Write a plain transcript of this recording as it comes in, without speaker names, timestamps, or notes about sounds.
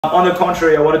On the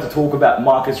contrary, I wanted to talk about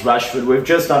Marcus Rashford. We've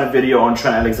just done a video on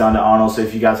Trent Alexander-Arnold, so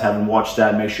if you guys haven't watched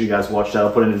that, make sure you guys watch that.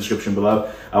 I'll put it in the description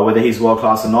below, whether he's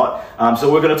world-class or not.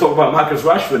 So we're going to talk about Marcus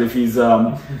Rashford if he's...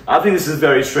 I think this is a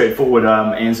very straightforward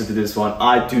answer to this one.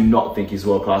 I do not think he's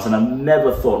world-class, and I've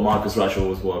never thought Marcus Rashford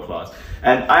was world-class.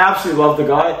 And I absolutely love the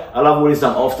guy. I love what he's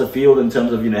done off the field in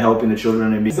terms of, you know, helping the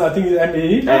children. And I think he's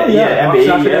MBE. Yeah, MBE.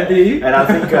 Yeah. MBE. And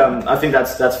I think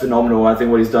that's phenomenal. I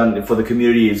think what he's done for the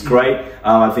community is great.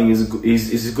 I think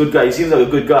he's a good guy. He seems like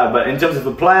a good guy. But in terms of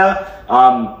a player,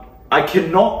 I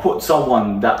cannot put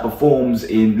someone that performs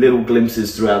in little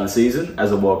glimpses throughout the season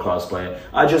as a world-class player.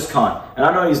 I just can't. And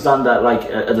I know he's done that like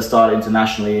at the start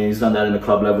internationally, and he's done that in the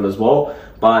club level as well.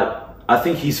 But I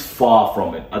think he's far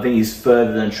from it. I think he's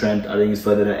further than Trent. I think he's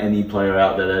further than any player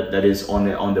out there that is on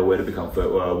their way to become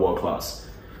world class.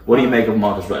 What do you make of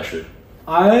Marcus Rashford?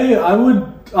 I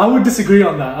would disagree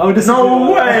on that. I would disagree.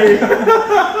 No way.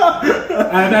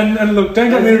 and look, don't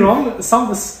get me wrong.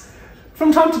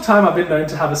 From time to time, I've been known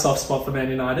to have a soft spot for Man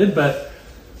United, but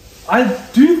I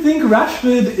do think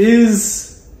Rashford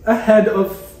is ahead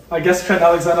of, I guess, Trent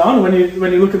Alexander-Arnold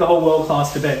when you look at the whole world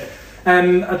class debate.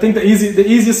 And I think the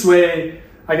easiest way,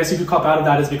 I guess, you could cop out of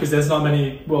that is because there's not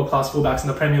many world-class fullbacks in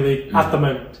the Premier League at the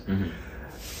moment.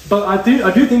 But I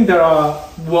do think there are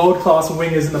world-class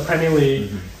wingers in the Premier League,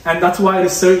 and that's why it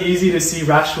is so easy to see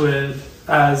Rashford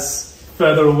as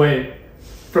further away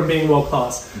from being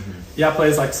world-class. You have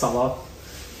players like Salah,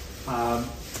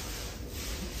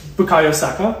 Bukayo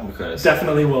Saka,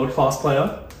 definitely world-class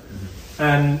player,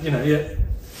 and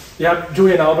you have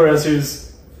Julian Alvarez,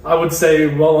 who's, I would say,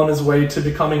 well on his way to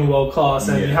becoming world class,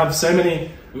 and you have so many.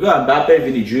 We've got Mbappe,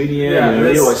 Vinny Jr.,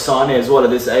 Rio Sane as well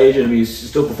at this age, and he's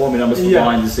still performing numbers for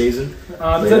Bayern this season.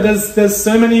 There's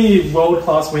so many world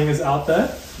class wingers out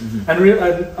there, and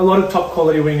a lot of top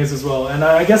quality wingers as well. And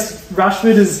I guess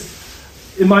Rashford is,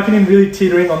 in my opinion, really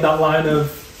teetering on that line of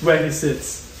where he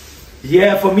sits.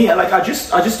 Yeah, for me, like I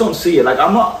just don't see it. Like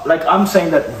I'm saying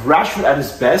that Rashford at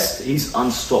his best, he's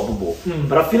unstoppable.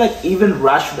 But I feel like even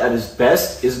Rashford at his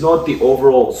best is not the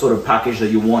overall sort of package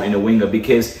that you want in a winger,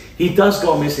 because he does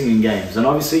go missing in games. And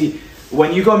obviously,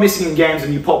 when you go missing in games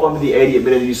and you pop onto the 80th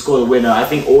minute and you score the winner, I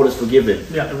think all is forgiven.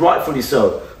 Yeah, rightfully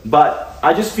so. But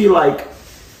I just feel like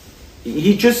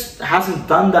he just hasn't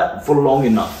done that for long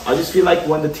enough. I just feel like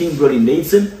when the team really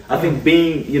needs him, I think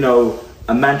being,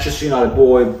 a Manchester United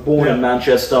boy, born in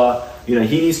Manchester, he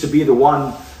needs to be the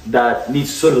one that needs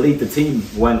to sort of lead the team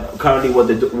when currently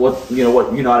what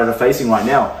United are facing right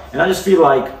now. And I just feel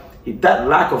like that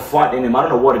lack of fight in him, I don't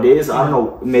know what it is. I don't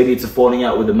know, maybe it's a falling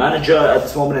out with the manager at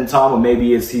this moment in time, or maybe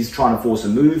he's trying to force a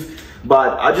move.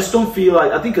 But I just don't feel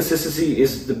like, I think consistency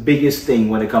is the biggest thing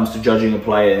when it comes to judging a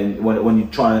player and when you're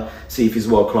trying to see if he's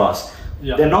world class.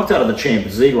 Yeah. They're knocked out of the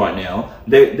Champions League right now.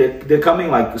 They're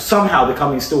coming somehow they're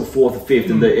coming still 4th or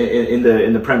 5th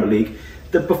in the Premier League.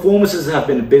 The performances have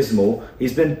been abysmal.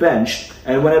 He's been benched,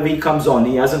 and whenever he comes on,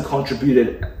 he hasn't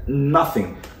contributed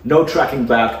nothing. No tracking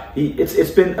back.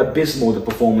 It's been abysmal, the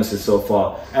performances so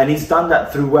far, and he's done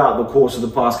that throughout the course of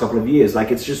the past couple of years. Like,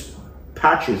 it's just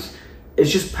patches. It's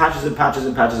just patches and patches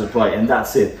and patches of play, and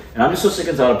that's it. And I'm just so sick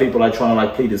and tired of people trying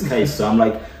to plead his case. So I'm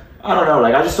like, I don't know,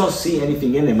 I just don't see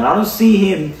anything in him. And I don't see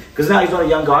him, because now he's not a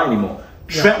young guy anymore.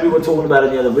 Trent, we were talking about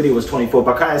in the other video, was 24.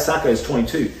 Bukayo Saka is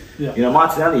 22.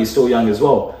 Martinelli is still young as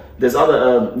well. There's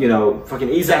other, fucking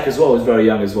Isak as well is very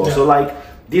young as well. So,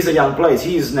 these are young players.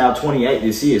 He is now 28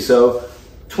 this year. So,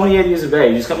 28 years of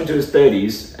age, he's coming to his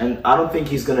 30s. And I don't think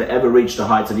he's going to ever reach the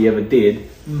heights that he ever did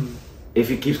if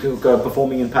he keeps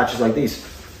performing in patches like these.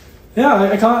 Yeah,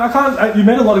 I can't. You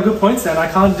made a lot of good points there, and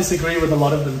I can't disagree with a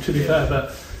lot of them, to be fair.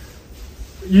 But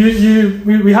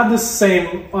we had this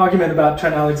same argument about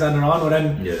Trent Alexander-Arnold,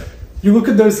 and you look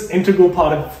at those integral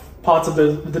parts of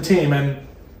the team, and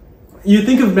you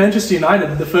think of Manchester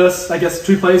United. The first, I guess,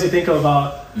 2 players you think of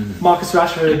are Marcus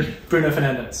Rashford, Bruno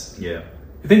Fernandes. Yeah,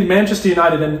 you think Manchester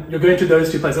United, and you're going to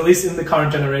those 2 players, at least in the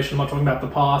current generation. I'm not talking about the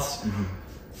past.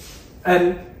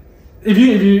 And if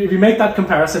you make that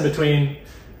comparison between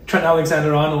Trent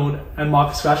Alexander-Arnold and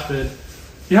Marcus Rashford,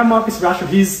 you have Marcus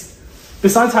Rashford.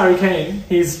 Besides Harry Kane,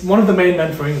 he's one of the main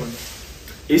men for England.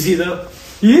 Is he though?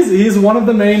 He is. He is one of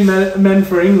the main men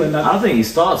for England. I don't think he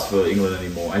starts for England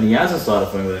anymore, and he hasn't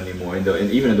started for England anymore.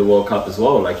 Even in the World Cup as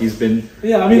well. He's been.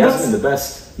 Yeah, I mean, he hasn't been the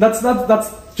best.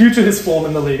 That's due to his form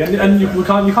in the league, and you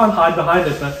can't hide behind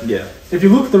it. But if you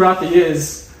look throughout the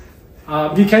years,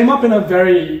 he came up in a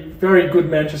very, very good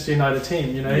Manchester United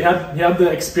team. He had the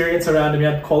experience around him. He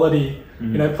had quality.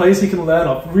 Players he can learn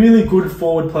off. Really good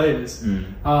forward players.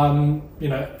 Edinson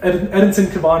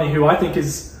Cavani, who I think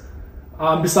is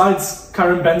Besides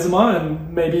Karim Benzema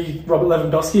and maybe Robert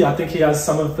Lewandowski, I think he has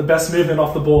some of the best movement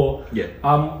off the ball. Yeah.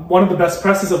 One of the best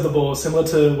presses of the ball, similar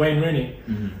to Wayne Rooney.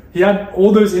 He had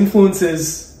all those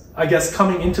influences, I guess,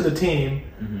 coming into the team.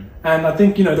 And I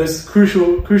think, those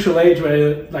crucial age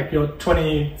where like you're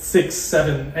 26,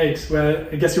 7, 8, where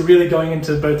I guess you're really going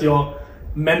into both your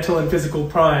mental and physical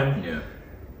prime. Yeah.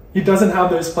 He doesn't have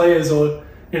those players, or,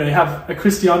 you have a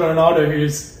Cristiano Ronaldo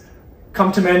who's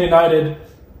come to Man United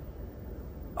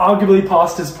arguably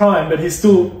past his prime, but he's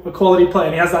still a quality player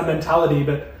and he has that mentality.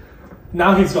 But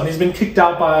now he's gone. He's been kicked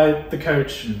out by the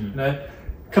coach.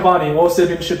 Cavani also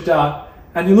been shipped out.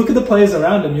 And you look at the players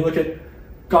around him. You look at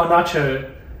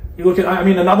Garnacho. You look at,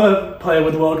 another player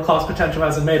with world-class potential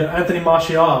hasn't made it. Anthony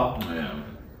Martial.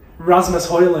 Rasmus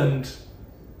Højlund.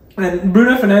 And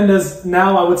Bruno Fernandes,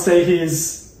 now I would say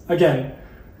he's, again,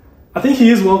 I think he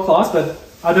is world-class, but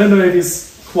I don't know if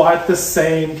he's quite the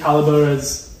same caliber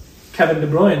as Kevin De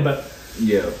Bruyne, but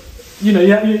he's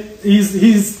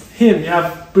him. You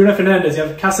have Bruno Fernandes, you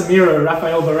have Casemiro,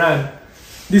 Rafael Varane.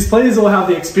 These players all have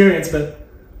the experience, but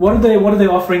what are they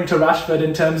offering to Rashford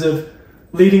in terms of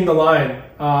leading the line,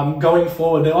 going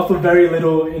forward? They offer very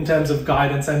little in terms of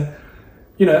guidance, and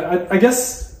I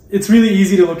guess it's really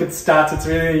easy to look at stats. It's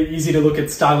really easy to look at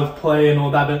style of play and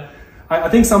all that, but I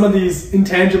think some of these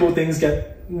intangible things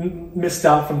get missed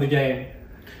out from the game.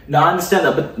 No, I understand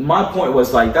that, but my point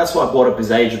was like, that's why I brought up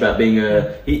his age about being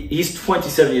he's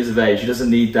 27 years of age. He doesn't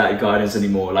need that guidance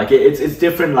anymore. Like it's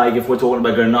different. Like if we're talking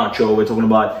about Garnacho, we're talking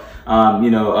about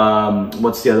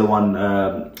what's the other one?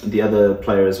 The other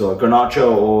player as well,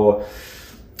 Garnacho or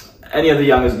any of the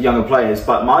younger players.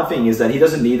 But my thing is that he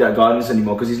doesn't need that guidance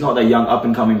anymore because he's not that young up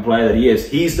and coming player that he is.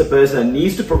 He's the person that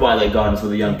needs to provide that guidance for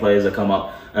the young players that come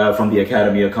up from the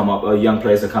academy or young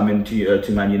players that come into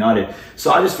to Man United.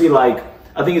 So I just feel like,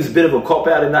 I think it's a bit of a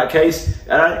cop-out in that case.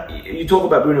 And you talk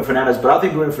about Bruno Fernandes, but I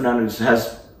think Bruno Fernandes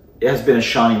has been a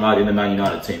shining light in the Man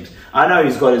United teams. I know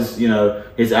he's got his,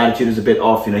 his attitude is a bit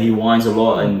off. He whines a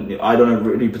lot, and I don't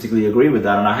really particularly agree with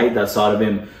that, and I hate that side of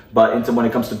him. But when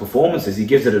it comes to performances, he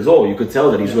gives it his all. You could tell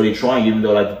that he's really trying, even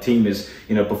though the team is,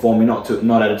 performing not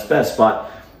at its best. But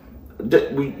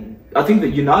I think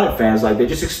that United fans, they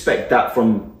just expect that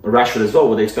from Rashford as well,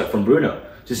 what they expect from Bruno.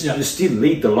 Just still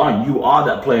lead the line. You are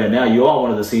that player now. You are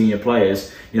one of the senior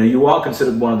players. You are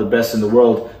considered one of the best in the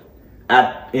world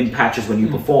in patches when you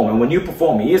perform. And when you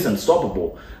perform, he is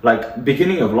unstoppable. Like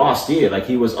beginning of last year,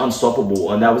 he was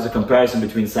unstoppable, and that was a comparison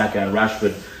between Saka and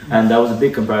Rashford, and that was a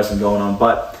big comparison going on.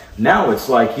 But now it's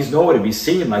he's nowhere to be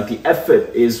seen. The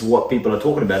effort is what people are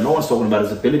talking about. No one's talking about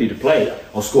his ability to play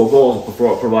or score goals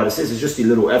or provide assists. It's just the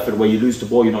little effort where you lose the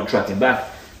ball, you're not tracking back.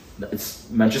 It's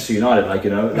Manchester United,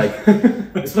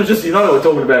 it's Manchester United we're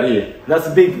talking about here. That's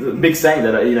a big saying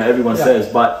that everyone says,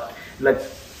 but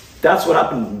that's what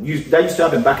happened. That used to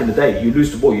happen back in the day. You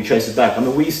lose the ball, you chase it back.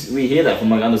 We hear that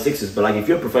from under sixes, but if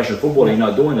you're a professional footballer, you're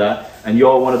not doing that, and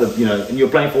you're one of the and you're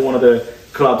playing for one of the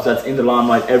clubs that's in the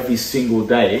limelight every single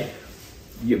day,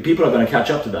 people are going to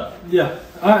catch up to that. Yeah,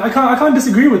 I can't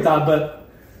disagree with that, but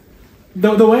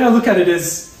the way I look at it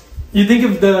is, you think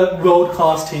of the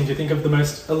world-class teams, you think of the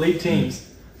most elite teams.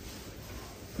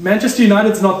 Manchester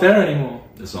United's not there anymore.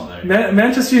 It's not there anymore.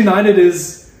 Manchester United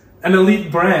is an elite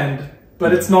brand,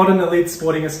 but it's not an elite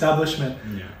sporting establishment.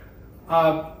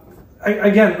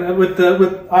 Again,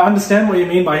 I understand what you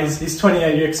mean by he's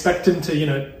 28. You expect him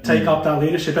to take up that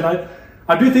leadership, and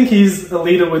I do think he's a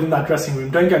leader within that dressing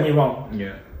room. Don't get me wrong.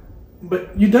 Yeah.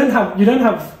 But you don't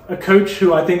have a coach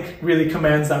who I think really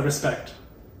commands that respect.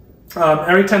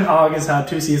 Erik ten Hag has had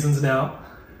 2 seasons now.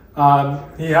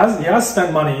 He has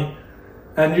spent money,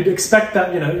 and you'd expect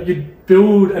that you'd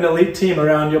build an elite team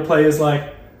around your players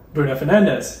like Bruno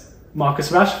Fernandes, Marcus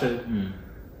Rashford.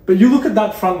 But you look at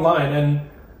that front line, and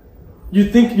you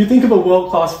think of a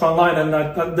world-class front line, and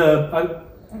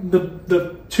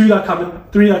the 3 that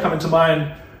come into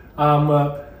mind,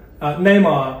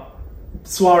 Neymar,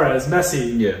 Suarez,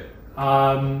 Messi.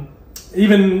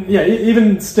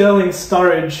 Even Sterling,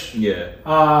 Sturridge,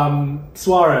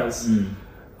 Suarez,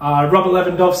 Robert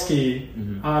Lewandowski,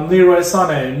 Leroy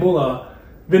Sané, Muller,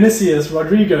 Vinicius,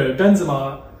 Rodrigo,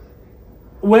 Benzema.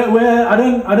 Where I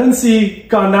don't see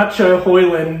Garnacho,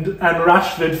 Højlund, and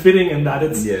Rashford fitting in that.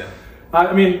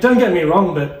 Don't get me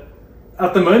wrong, but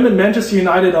at the moment, Manchester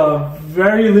United are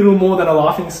very little more than a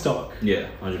laughing stock.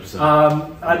 100%.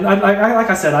 Like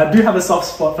I said, I do have a soft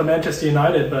spot for Manchester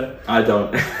United, but I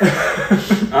don't.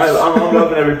 I'm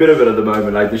loving every bit of it at the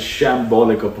moment. The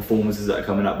shambolic of performances that are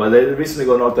coming up. But they recently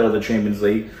got knocked out of the Champions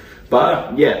League.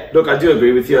 But look, I do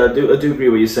agree with you. I do agree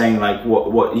with what you're saying.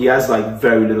 What he has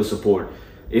very little support,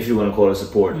 if you want to call it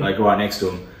support, right next to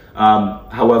him.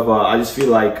 However, I just feel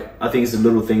like I think it's the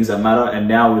little things that matter, and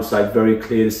now it's like very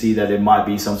clear to see that there might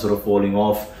be some sort of falling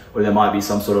off, or there might be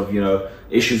some sort of, you know,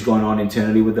 issues going on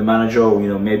internally with the manager, or, you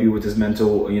know, maybe with his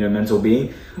mental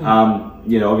being.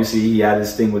 You know, obviously he had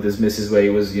his thing with his missus where he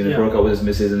was, you know, broke up with his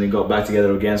missus and then got back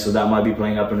together again, so that might be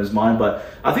playing up in his mind. But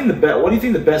I think what do you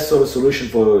think the best sort of solution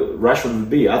for Rashford would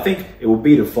be? I think it would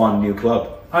be to find a new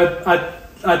club.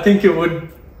 I think it would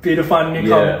be to find a new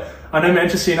club. I know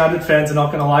Manchester United fans are not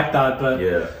going to like that,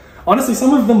 but honestly,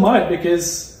 some of them might,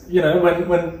 because, you know,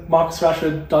 when Marcus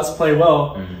Rashford does play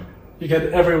well, you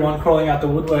get everyone crawling out the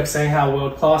woodwork saying how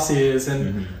world class he is,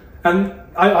 and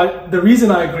the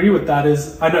reason I agree with that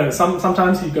is I know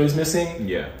sometimes he goes missing,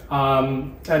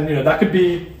 and you know that could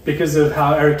be because of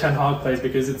how Eric Ten Hag plays,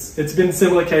 because it's been a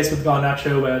similar case with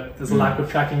Garnacho where there's a lack of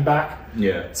tracking back.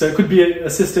 So it could be a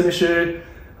system issue.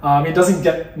 He doesn't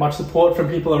get much support from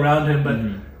people around him, but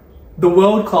the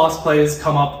world-class players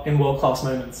come up in world-class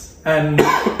moments. And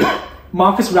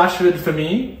Marcus Rashford, for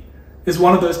me, is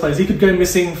one of those players. He could go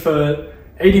missing for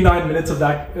 89 minutes of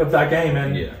that game,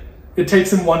 and it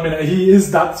takes him 1 minute. He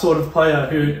is that sort of player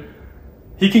who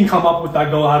he can come up with that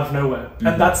goal out of nowhere.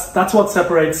 And that's what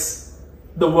separates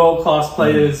the world-class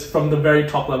players from the very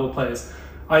top-level players.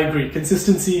 I agree.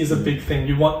 Consistency is a big thing.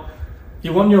 You want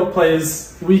your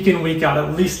players week in, week out,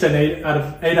 at least an 8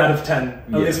 out of 10,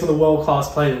 at least for the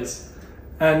world-class players.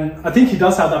 And I think he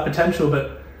does have that potential,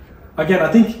 but again,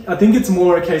 I think it's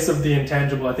more a case of the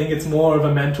intangible. I think it's more of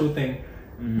a mental thing.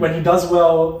 When he does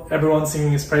well, everyone's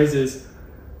singing his praises.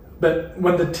 But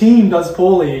when the team does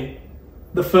poorly,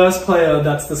 the first player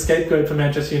that's the scapegoat for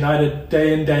Manchester United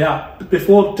day in, day out,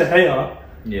 before De Gea,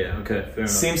 fair enough,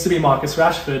 seems to be Marcus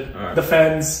Rashford. The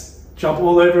fans jump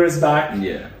all over his back.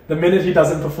 The minute he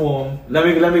doesn't perform. Let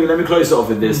me close it off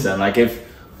with this then. Like,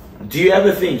 do you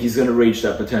ever think he's going to reach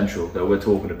that potential that we're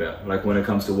talking about? Like when it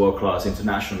comes to world class,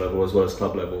 international level as well as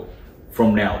club level,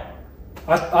 from now?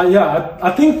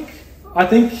 I think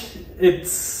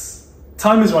it's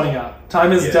time is running out.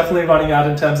 Time is definitely running out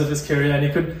in terms of his career, and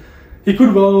he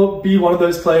could well be one of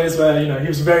those players where, you know, he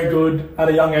was very good at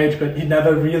a young age, but he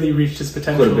never really reached his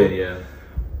potential. Could have been,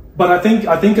 But I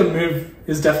think a move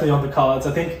is definitely on the cards.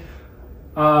 I think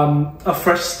a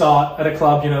fresh start at a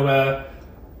club, you know, where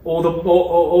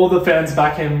all the fans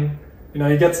back him. You know,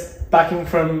 he gets backing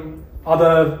from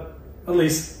other, at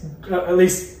least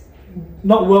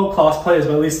not world class players,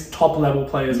 but at least top level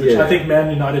players, which I think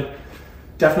Man United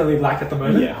definitely lack at the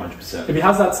moment. 100%. If he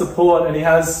has that support and he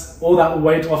has all that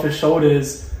weight off his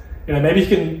shoulders, you know, maybe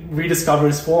he can rediscover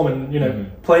his form and, you know,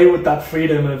 play with that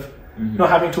freedom of not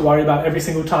having to worry about every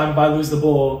single time if I lose the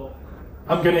ball,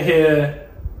 I'm going to hear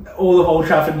all of Old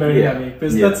Trafford moaning at me.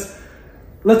 Because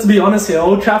let's be honest here,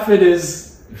 Old Trafford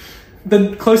is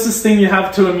the closest thing you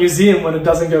have to a museum when it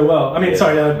doesn't go well. I mean,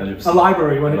 sorry, a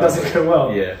library when it doesn't go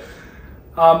well.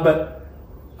 But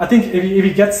I think if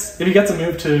he gets a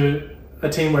move to a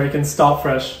team where he can start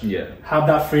fresh, have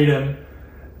that freedom,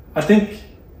 I think,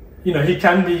 you know, he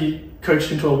can be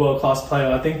coached into a world-class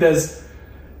player. I think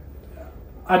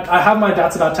I have my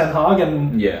doubts about Ten Hag,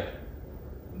 and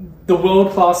the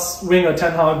world-class winger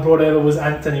Ten Hag brought over was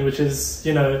Anthony, which is,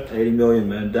 you know, 80 million,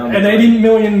 man, down an 80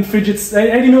 million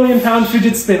pound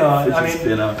fidget spinner.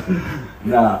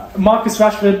 Marcus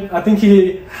Rashford, I think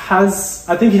he has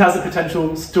the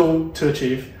potential still to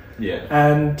achieve.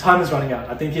 And time is running out.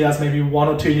 I think he has maybe 1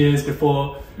 or 2 years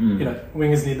before, you know,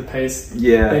 wingers need the pace.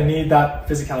 They need that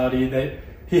physicality.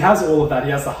 He has all of that. He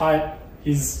has the height.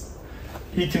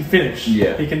 He can finish.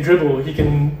 He can dribble. He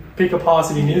can pick a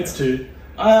pass if he needs to.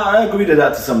 I agree to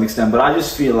that to some extent, but I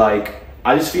just feel like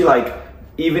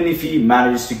even if he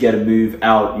manages to get a move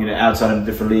out, you know, outside of a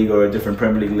different league or a different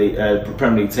Premier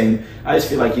League team, I just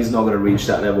feel like he's not going to reach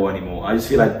that level anymore. I just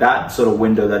feel like that sort of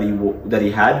window that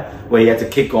he had, where he had to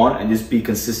kick on and just be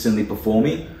consistently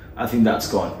performing, I think that's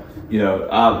gone. You know,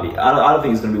 I don't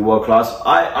think he's going to be world class.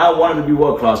 I want him to be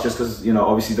world class just because, you know,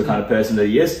 obviously the kind of person that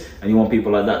he is, and you want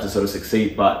people like that to sort of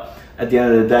succeed. But at the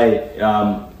end of the day,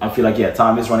 I feel like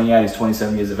time is running out. He's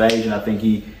 27 years of age, and I think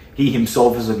he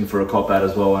himself is looking for a cop out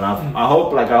as well. And I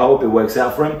hope it works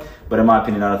out for him. But in my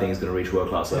opinion, I don't think he's going to reach world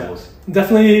class levels.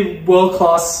 Definitely world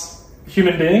class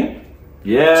human being.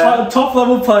 Top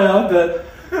level player, but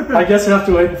I guess we have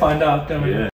to wait and find out, don't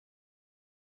we?